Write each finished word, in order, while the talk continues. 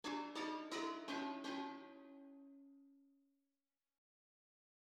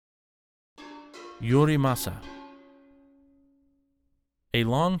Yorimasa. A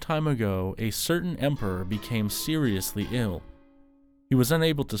long time ago, a certain emperor became seriously ill. He was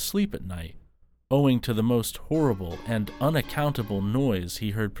unable to sleep at night, owing to the most horrible and unaccountable noise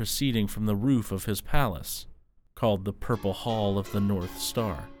he heard proceeding from the roof of his palace, called the Purple Hall of the North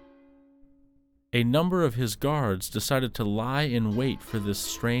Star. A number of his guards decided to lie in wait for this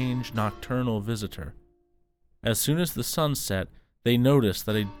strange nocturnal visitor. As soon as the sun set, they noticed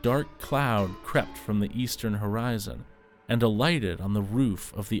that a dark cloud crept from the eastern horizon and alighted on the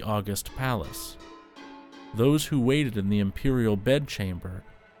roof of the august palace. Those who waited in the imperial bedchamber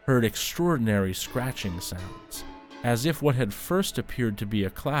heard extraordinary scratching sounds, as if what had first appeared to be a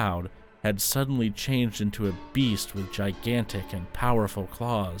cloud had suddenly changed into a beast with gigantic and powerful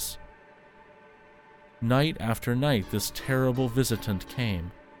claws. Night after night this terrible visitant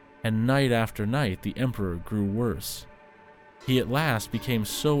came, and night after night the emperor grew worse. He at last became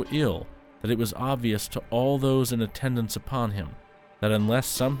so ill that it was obvious to all those in attendance upon him that unless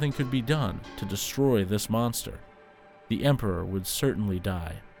something could be done to destroy this monster, the emperor would certainly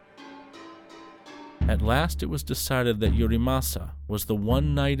die. At last it was decided that Yorimasa was the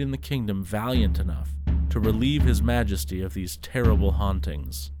one knight in the kingdom valiant enough to relieve his majesty of these terrible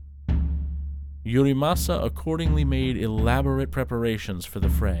hauntings. Yorimasa accordingly made elaborate preparations for the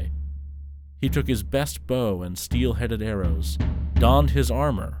fray. He took his best bow and steel-headed arrows, donned his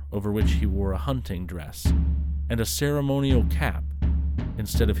armor, over which he wore a hunting dress, and a ceremonial cap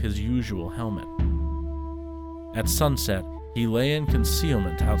instead of his usual helmet. At sunset, he lay in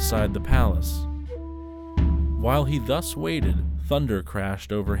concealment outside the palace. While he thus waited, thunder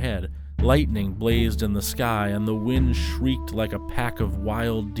crashed overhead, lightning blazed in the sky, and the wind shrieked like a pack of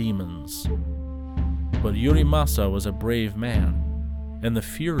wild demons. But Yorimasa was a brave man, and the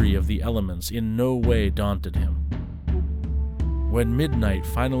fury of the elements in no way daunted him. When midnight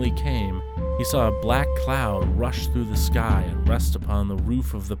finally came, he saw a black cloud rush through the sky and rest upon the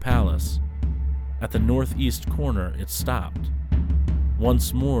roof of the palace. At the northeast corner, it stopped.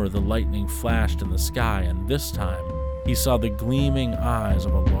 Once more the lightning flashed in the sky, and this time he saw the gleaming eyes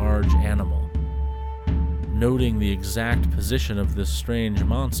of a large animal. Noting the exact position of this strange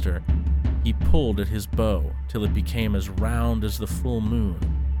monster, he pulled at his bow till it became as round as the full moon.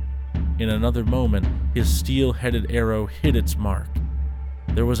 In another moment, his steel-headed arrow hit its mark.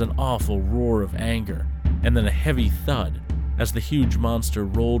 There was an awful roar of anger, and then a heavy thud as the huge monster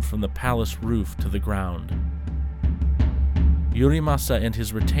rolled from the palace roof to the ground. Yorimasa and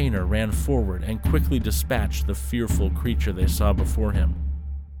his retainer ran forward and quickly dispatched the fearful creature they saw before him.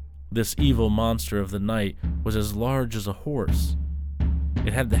 This evil monster of the night was as large as a horse.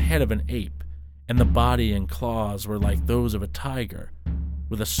 It had the head of an ape, and the body and claws were like those of a tiger,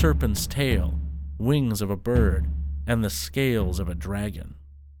 with a serpent's tail, wings of a bird, and the scales of a dragon.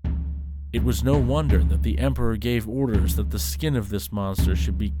 It was no wonder that the emperor gave orders that the skin of this monster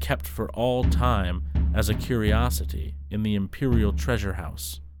should be kept for all time as a curiosity in the imperial treasure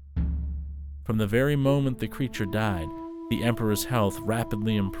house. From the very moment the creature died, the emperor's health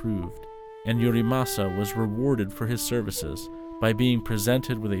rapidly improved, and Yorimasa was rewarded for his services by being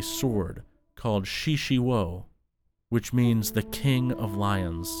presented with a sword called Shishiwo, which means the King of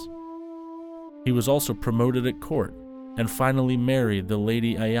Lions. He was also promoted at court and finally married the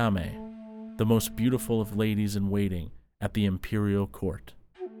Lady Ayame, the most beautiful of ladies in waiting at the imperial court.